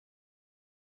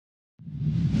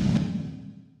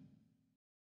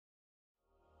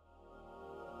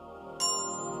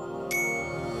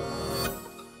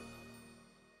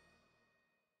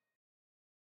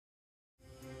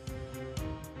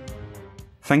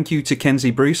Thank you to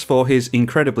Kenzie Bruce for his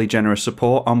incredibly generous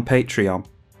support on Patreon.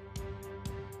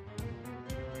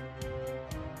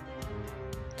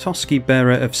 Toski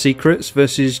Bearer of Secrets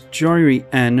versus Jory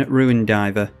N Ruin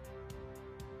Diver.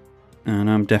 And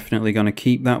I'm definitely going to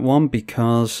keep that one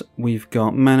because we've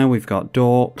got mana, we've got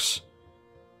dorks,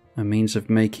 a means of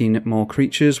making more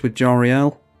creatures with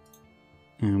Joriel.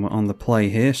 And we're on the play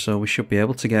here, so we should be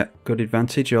able to get good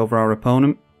advantage over our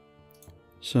opponent.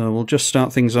 So we'll just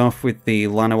start things off with the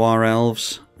Llanowar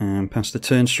Elves and pass the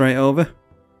turn straight over.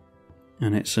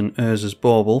 And it's an Urza's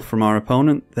Bauble from our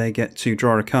opponent. They get to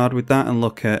draw a card with that and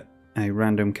look at a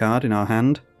random card in our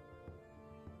hand.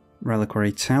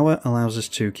 Reliquary Tower allows us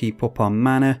to keep up our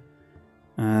mana.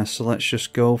 So let's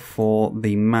just go for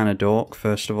the Mana Dork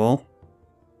first of all.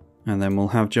 And then we'll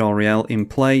have Joriel in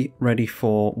play, ready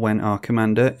for when our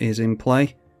commander is in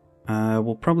play.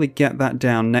 We'll probably get that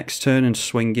down next turn and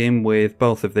swing in with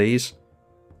both of these,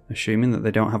 assuming that they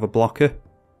don't have a blocker.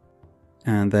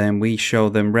 And then we show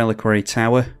them Reliquary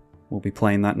Tower. We'll be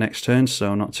playing that next turn,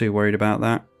 so not too worried about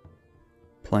that.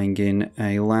 Playing in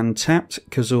a land tapped,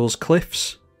 Kazul's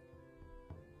Cliffs.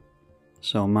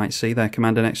 So might see their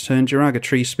commander next turn. Jiraga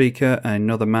Tree Speaker,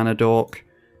 another Mana Dork.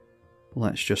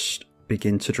 Let's just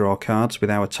begin to draw cards with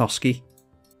our Toski.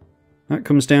 That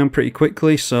comes down pretty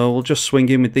quickly, so we'll just swing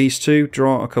in with these two,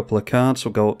 draw a couple of cards.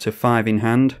 We'll go up to 5 in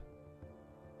hand.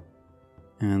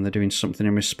 And they're doing something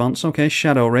in response. Okay,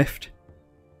 Shadow Rift.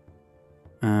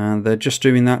 And they're just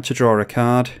doing that to draw a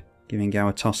card, giving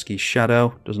our Toski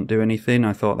Shadow. Doesn't do anything.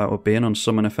 I thought that would be an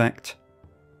unsummon effect.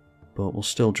 But we'll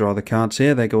still draw the cards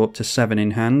here. They go up to 7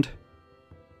 in hand.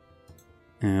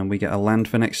 And we get a land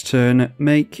for next turn.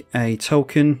 Make a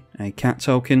token, a cat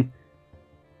token,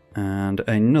 and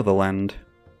another land.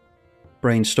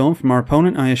 Brainstorm from our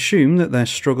opponent. I assume that they're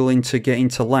struggling to get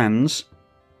into lands,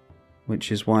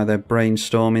 which is why they're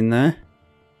brainstorming there.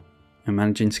 And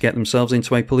managing to get themselves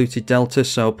into a polluted delta,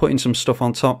 so putting some stuff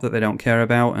on top that they don't care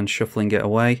about and shuffling it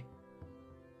away.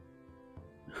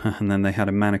 And then they had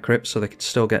a mana crypt, so they could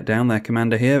still get down their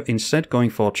commander here. Instead going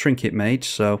for Trinket Mage,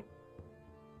 so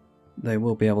they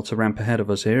will be able to ramp ahead of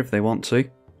us here if they want to.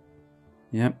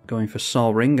 Yep, going for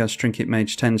Sol Ring as Trinket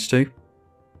Mage tends to.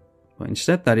 But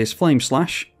instead that is Flame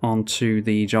Slash onto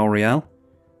the Joriel.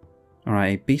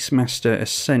 Alright, Beastmaster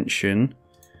Ascension.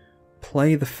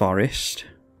 Play the Forest.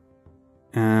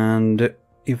 And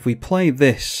if we play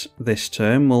this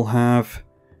turn, we'll have...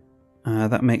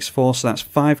 that makes 4, so that's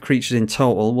 5 creatures in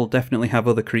total. We'll definitely have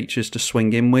other creatures to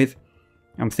swing in with.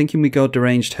 I'm thinking we go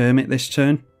Deranged Hermit this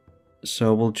turn.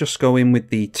 So we'll just go in with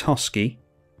the Toski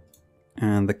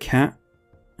and the cat.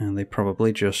 And they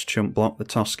probably just chump block the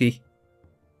Toski.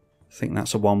 I think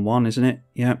that's a 1-1, isn't it?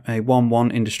 Yep, a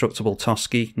 1-1 indestructible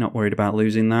Toski. Not worried about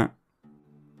losing that.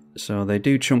 So they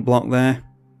do chump block there.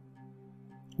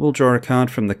 We'll draw a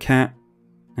card from the cat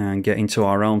and get into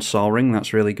our own Sol Ring.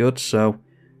 That's really good. So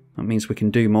that means we can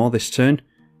do more this turn.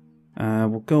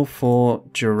 We'll go for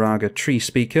Jiraga Tree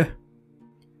Speaker.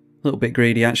 A little bit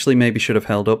greedy actually. Maybe should have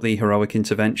held up the Heroic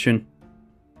Intervention.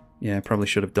 Yeah, probably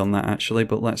should have done that actually,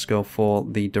 but let's go for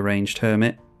the Deranged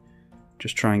Hermit.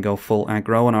 Just try and go full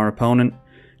aggro on our opponent.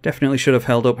 Definitely should have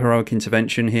held up Heroic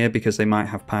Intervention here because they might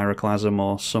have Pyroclasm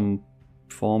or some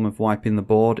form of wiping the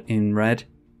board in red.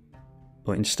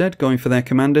 But instead going for their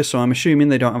commander, so I'm assuming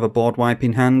they don't have a board wipe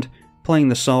in hand. Playing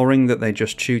the Sol Ring that they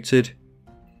just tutored.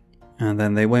 And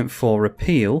then they went for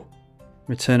Repeal.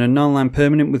 Return a non-land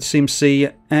permanent with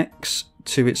SimC X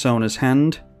to its owner's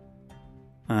hand.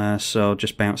 So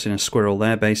just bouncing a squirrel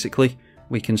there basically.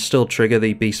 We can still trigger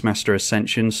the Beastmaster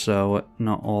Ascension, so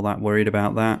not all that worried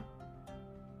about that.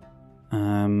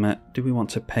 Do we want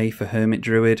to pay for Hermit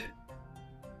Druid?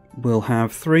 We'll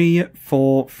have 3,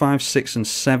 4, 5, 6 and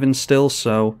 7 still,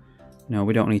 so no,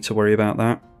 we don't need to worry about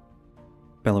that.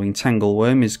 Bellowing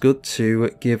Tangleworm is good to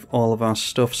give all of our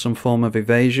stuff some form of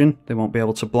evasion. They won't be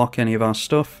able to block any of our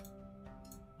stuff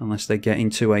unless they get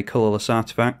into a colourless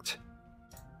artifact.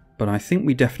 But I think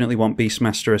we definitely want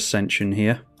Beastmaster Ascension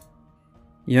here.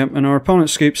 Yep, and our opponent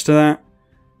scoops to that.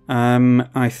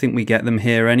 I think we get them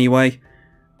here anyway.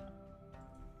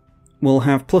 We'll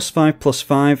have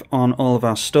 +5/+5 on all of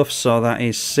our stuff, so that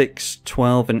is 6,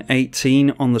 12 and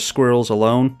 18 on the squirrels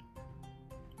alone.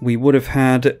 We would have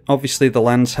had, obviously the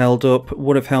lands held up,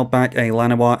 would have held back a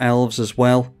Llanowar Elves as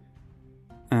well.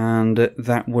 And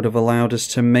that would have allowed us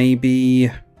to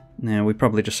maybe... No, we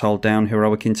probably just hold down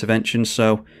Heroic Intervention,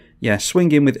 so yeah,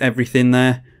 swing in with everything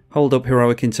there, hold up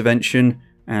Heroic Intervention,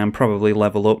 and probably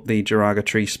level up the Jiraga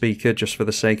Tree Speaker just for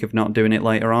the sake of not doing it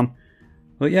later on.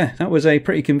 But yeah, that was a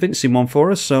pretty convincing one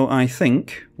for us, so I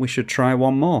think we should try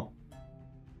one more.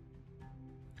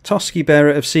 Toski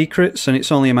Bearer of Secrets, and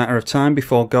it's only a matter of time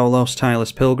before Golos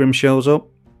Tireless Pilgrim shows up.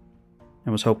 I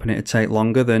was hoping it'd take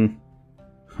longer than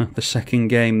the second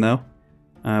game though.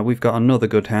 We've got another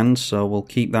good hand, so we'll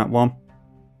keep that one.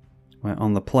 We're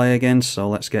on the play again, so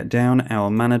let's get down our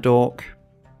mana dork.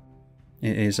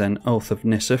 It is an Oath of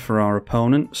Nissa for our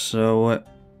opponent, so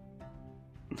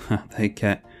they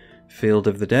get Field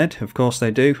of the Dead. Of course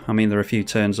they do. I mean, they're a few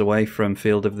turns away from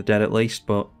Field of the Dead at least,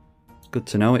 but good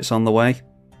to know it's on the way.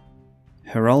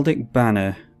 Heraldic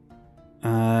Banner.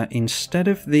 Instead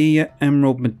of the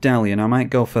Emerald Medallion, I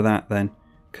might go for that then,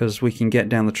 because we can get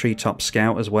down the Treetop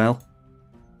Scout as well.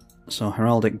 So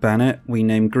Heraldic Banner, we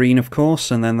name green of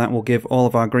course, and then that will give all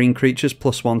of our green creatures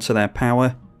 +1 to their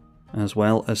power, as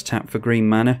well as tap for green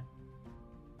mana.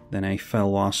 Then a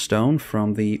Felwar Stone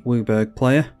from the Wooburg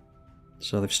player.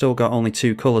 So they've still got only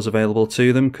 2 colours available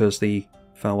to them, because the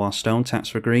Felwar Stone taps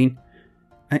for green.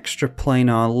 Extra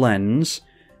Planar Lens.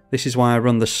 This is why I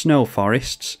run the Snow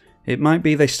Forests. It might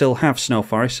be they still have Snow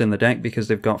Forests in the deck because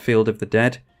they've got Field of the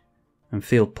Dead, and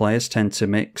field players tend to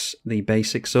mix the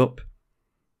basics up.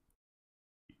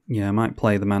 Yeah, I might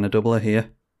play the mana doubler here.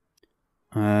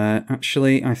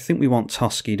 Actually, I think we want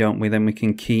Toski, don't we? Then we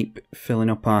can keep filling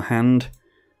up our hand.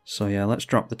 So yeah, let's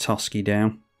drop the Toski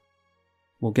down.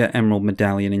 We'll get Emerald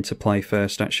Medallion into play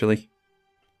first, actually.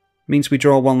 Means we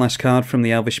draw 1 less card from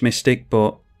the Elvish Mystic,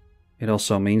 but it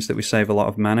also means that we save a lot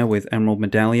of mana with Emerald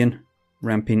Medallion,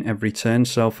 ramping every turn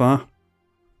so far.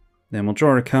 Then we'll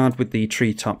draw a card with the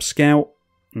Treetop Scout,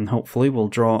 and hopefully we'll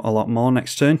draw a lot more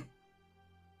next turn.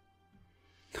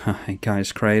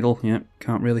 Guy's Cradle, yep,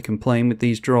 can't really complain with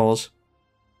these draws.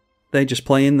 They just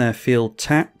play in their field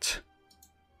tapped,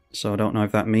 so I don't know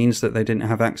if that means that they didn't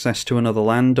have access to another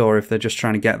land, or if they're just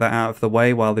trying to get that out of the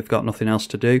way while they've got nothing else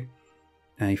to do.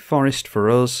 A forest for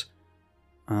us.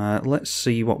 Let's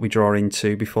see what we draw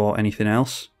into before anything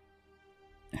else.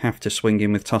 Have to swing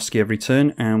in with Toski every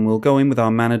turn, and we'll go in with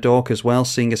our Mana Dork as well,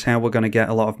 seeing as how we're going to get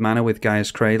a lot of mana with Gaia's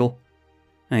Cradle.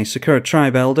 A Sakura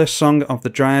Tribe Elder, Song of the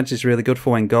Dryads is really good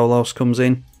for when Golos comes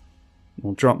in.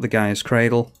 We'll drop the Gaia's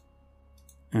Cradle,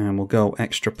 and we'll go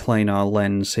Extra Planar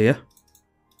Lens here.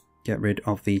 Get rid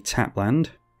of the tap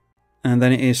land. And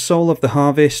then it is Soul of the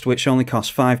Harvest, which only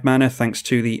costs 5 mana thanks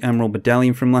to the Emerald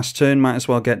Medallion from last turn. Might as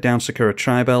well get down Sakura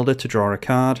Tribe Elder to draw a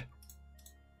card.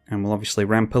 And we'll obviously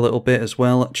ramp a little bit as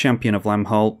well. Champion of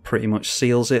Lamholt pretty much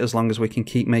seals it as long as we can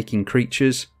keep making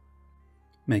creatures.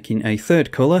 Making a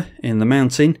 3rd colour in the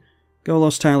mountain.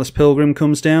 Golos Tireless Pilgrim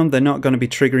comes down. They're not going to be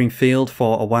triggering field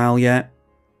for a while yet.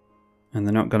 And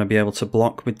they're not going to be able to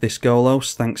block with this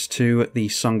Golos thanks to the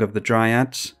Song of the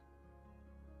Dryads.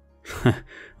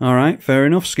 Alright, fair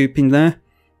enough, scooping there.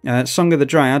 Song of the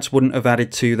Dryads wouldn't have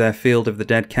added to their Field of the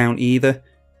Dead count either,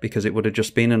 because it would have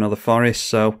just been another forest,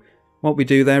 so what we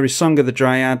do there is Song of the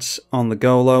Dryads on the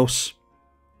Golos.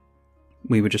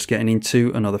 We were just getting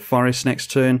into another forest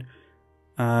next turn.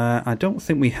 I don't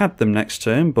think we had them next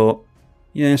turn, but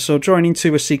yeah, so drawing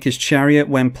into a Seeker's Chariot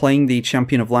when playing the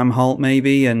Champion of Lamholt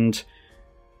maybe, and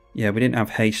yeah, we didn't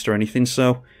have haste or anything,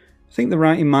 so I think the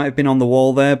writing might have been on the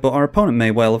wall there, but our opponent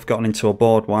may well have gotten into a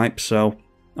board wipe, so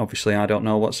obviously I don't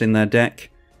know what's in their deck.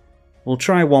 We'll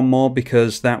try one more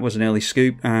because that was an early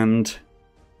scoop and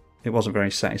it wasn't very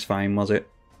satisfying, was it?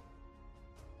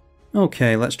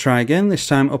 Okay, let's try again, this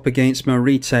time up against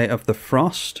Morite of the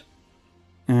Frost.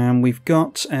 And we've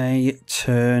got a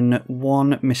turn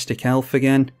 1 Mystic Elf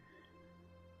again.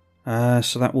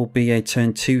 So that will be a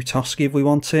turn 2 Toski if we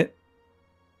want it.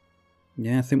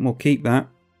 Yeah, I think we'll keep that.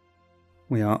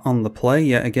 We are on the play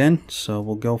yet again, so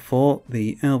we'll go for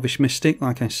the Elvish Mystic,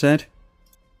 like I said.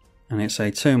 And it's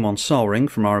a turn 1 Sol Ring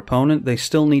from our opponent. They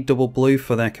still need double blue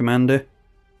for their commander.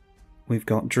 We've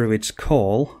got Druid's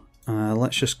Call.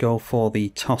 Let's just go for the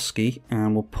Toski,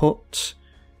 and we'll put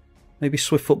maybe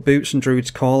Swiftfoot Boots and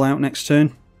Druid's Call out next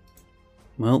turn.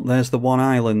 Well, there's the one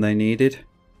island they needed.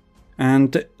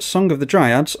 And Song of the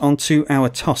Dryads onto our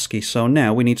Toski, so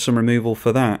now we need some removal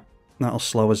for that. That'll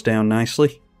slow us down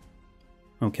nicely.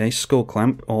 Okay, Skull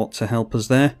Clamp ought to help us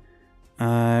there.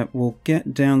 We'll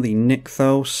get down the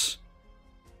Nykthos.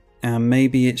 And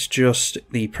maybe it's just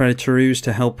the Predator Ooze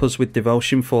to help us with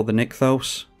Devotion for the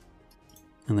Nykthos.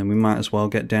 And then we might as well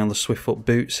get down the Swiftfoot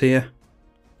Boots here.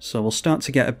 So we'll start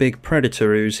to get a big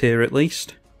Predator Ooze here at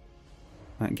least.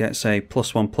 That gets a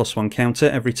 +1/+1 counter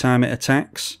every time it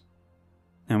attacks.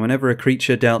 And whenever a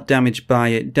creature dealt damage by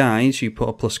it dies, you put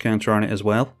a plus counter on it as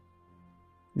well.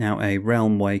 Now a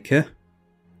Realm Waker.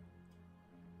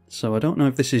 So I don't know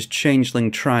if this is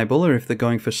Changeling Tribal or if they're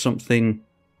going for something,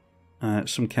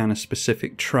 some kind of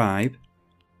specific tribe.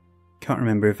 Can't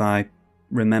remember if I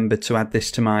remembered to add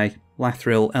this to my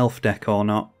Lathril elf deck or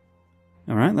not.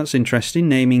 Alright, that's interesting.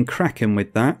 Naming Kraken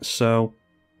with that, so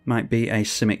might be a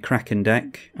Simic Kraken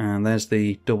deck. And there's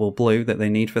the double blue that they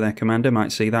need for their commander.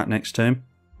 Might see that next turn.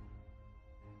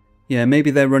 Yeah,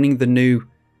 maybe they're running the new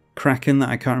Kraken that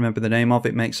I can't remember the name of.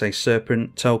 It makes a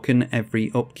serpent token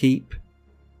every upkeep.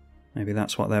 Maybe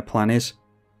that's what their plan is.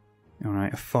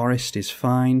 Alright, a forest is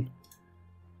fine.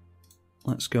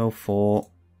 Let's go for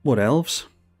Wood Elves.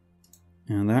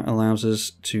 And that allows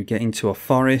us to get into a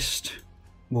forest.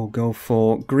 We'll go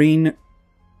for green,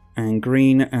 and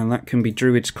that can be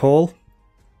Druid's Call.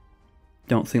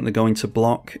 Don't think they're going to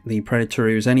block the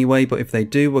Predator-oos anyway, but if they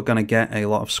do, we're going to get a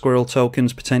lot of squirrel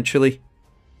tokens potentially.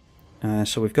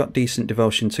 So we've got decent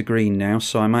devotion to green now,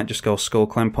 so I might just go Skull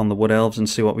Clamp on the Wood Elves and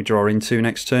see what we draw into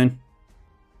next turn.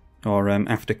 Or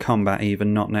after combat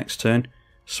even, not next turn.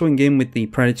 Swing in with the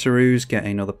Predator-oos, get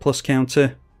another plus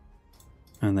counter.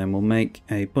 And then we'll make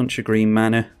a bunch of green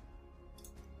mana.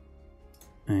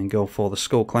 And go for the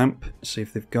Skull Clamp. See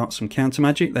if they've got some counter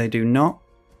magic. They do not.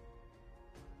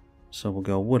 So we'll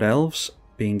go Wood Elves,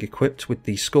 being equipped with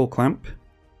the Skull Clamp.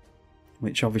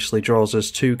 Which obviously draws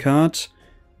us 2 cards.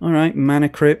 Alright, Mana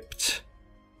Crypt.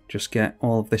 Just get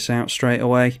all of this out straight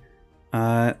away.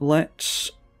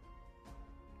 Let's...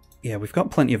 Yeah, we've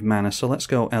got plenty of mana, so let's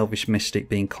go Elvish Mystic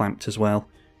being clamped as well.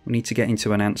 We need to get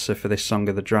into an answer for this Song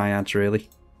of the Dryads, really.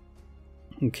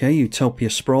 Okay, Utopia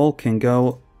Sprawl can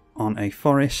go on a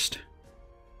forest.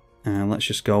 And let's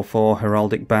just go for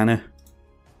Heraldic Banner.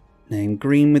 Name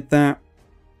green with that.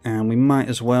 And we might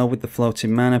as well, with the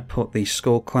floating mana, put the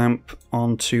Skull Clamp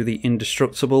onto the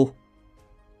Indestructible.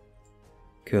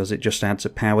 Because it just adds a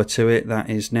power to it. That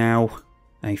is now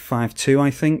a 5/2,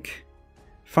 I think.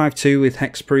 5/2 with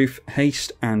Hexproof,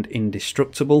 Haste, and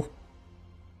Indestructible.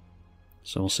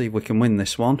 So we'll see if we can win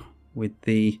this one with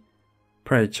the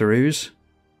Predator-oos.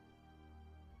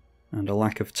 And a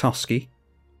lack of Toski.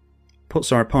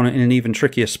 Puts our opponent in an even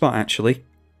trickier spot, actually.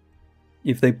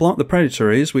 If they block the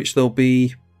Predator-oos, which they'll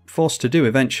be forced to do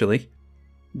eventually,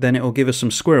 then it'll give us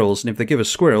some squirrels. And if they give us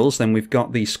squirrels, then we've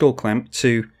got the Skull Clamp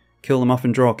to kill them off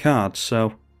and draw cards.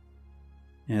 So,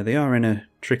 yeah, they are in a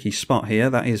tricky spot here.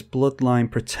 That is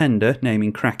Bloodline Pretender,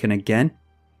 naming Kraken again.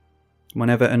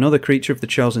 Whenever another creature of the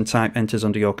chosen type enters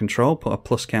under your control, put a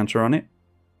plus counter on it.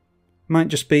 Might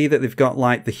just be that they've got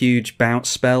like the huge bounce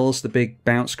spells, the big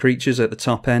bounce creatures at the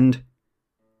top end.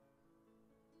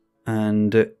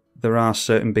 And there are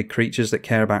certain big creatures that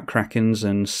care about Krakens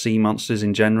and sea monsters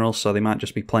in general, so they might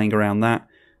just be playing around that.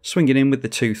 Swinging in with the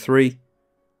 2/3.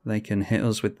 They can hit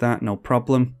us with that, no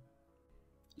problem.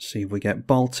 See if we get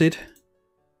bolted.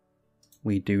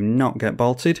 We do not get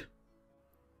bolted.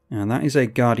 And that is a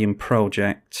Guardian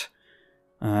Project.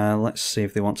 Let's see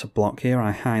if they want to block here.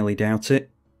 I highly doubt it.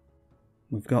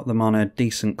 We've got them on a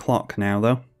decent clock now,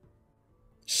 though.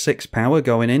 6 power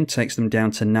going in, takes them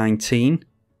down to 19.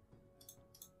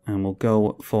 And we'll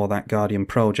go for that Guardian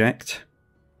Project.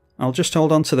 I'll just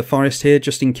hold on to the forest here,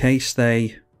 just in case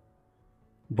they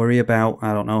worry about,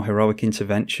 I don't know, Heroic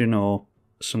Intervention or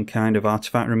some kind of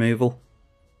artifact removal.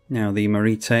 Now the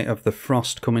Marite of the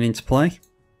Frost coming into play.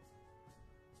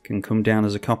 Can come down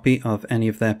as a copy of any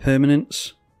of their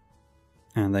permanents.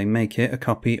 And they make it a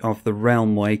copy of the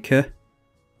Realm Waker.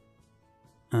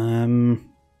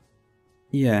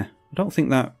 Yeah, I don't think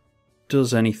that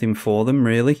does anything for them,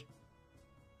 really.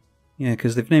 Yeah,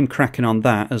 because they've named Kraken on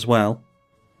that as well.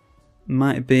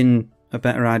 Might have been a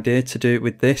better idea to do it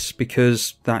with this,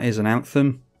 because that is an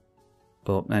Anthem.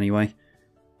 But anyway,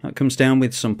 that comes down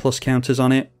with some plus counters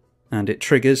on it, and it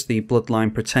triggers the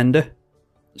Bloodline Pretender.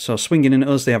 So swinging in at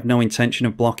us, they have no intention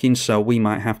of blocking, so we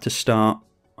might have to start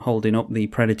holding up the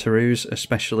Predator-oos,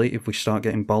 especially if we start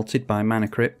getting bolted by Mana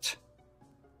Crypt.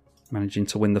 Managing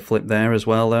to win the flip there as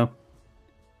well, though.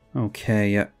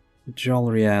 Okay,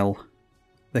 Jolriel.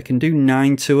 They can do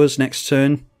 9 to us next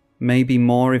turn. Maybe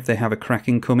more if they have a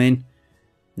Kraken come in.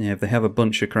 Yeah, if they have a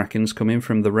bunch of Krakens come in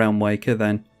from the Realm Waker,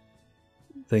 then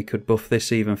they could buff this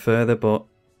even further, but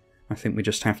I think we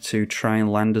just have to try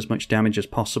and land as much damage as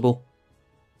possible.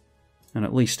 And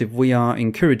at least if we are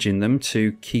encouraging them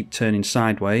to keep turning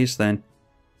sideways, then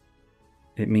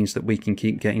it means that we can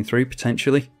keep getting through,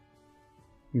 potentially.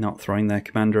 Not throwing their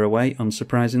commander away,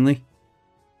 unsurprisingly.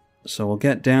 So we'll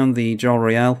get down the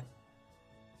Jolriel.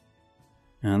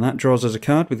 And that draws us a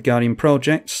card with Guardian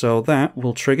Project, so that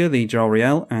will trigger the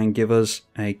Jolriel and give us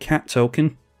a cat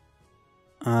token.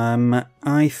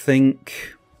 I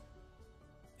think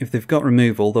if they've got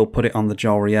removal, they'll put it on the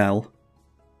Jolriel.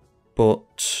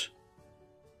 But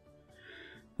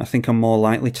I think I'm more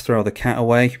likely to throw the cat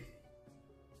away.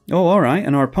 Oh, alright,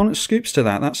 and our opponent scoops to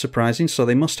that. That's surprising, so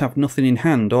they must have nothing in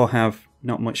hand or have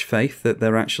not much faith that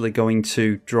they're actually going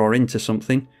to draw into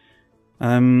something.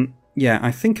 Yeah,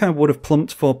 I think I would have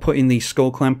plumped for putting the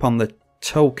skull clamp on the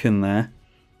token there.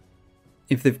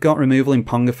 If they've got removal in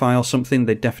Pongify or something,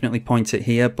 they'd definitely point it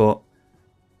here, but,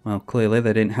 well, clearly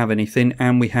they didn't have anything,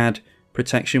 and we had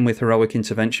protection with Heroic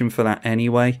Intervention for that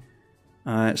anyway.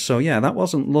 So yeah, that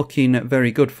wasn't looking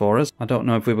very good for us. I don't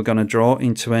know if we were going to draw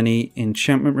into any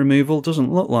enchantment removal,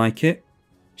 doesn't look like it.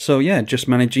 So yeah, just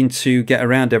managing to get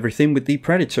around everything with the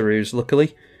Predatoros,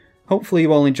 luckily. Hopefully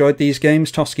you all enjoyed these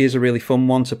games. Toski is a really fun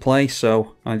one to play,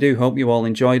 so I do hope you all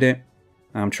enjoyed it.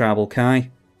 I'm tribalkai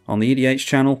on the eedi-H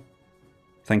channel.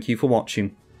 Thank you for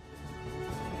watching.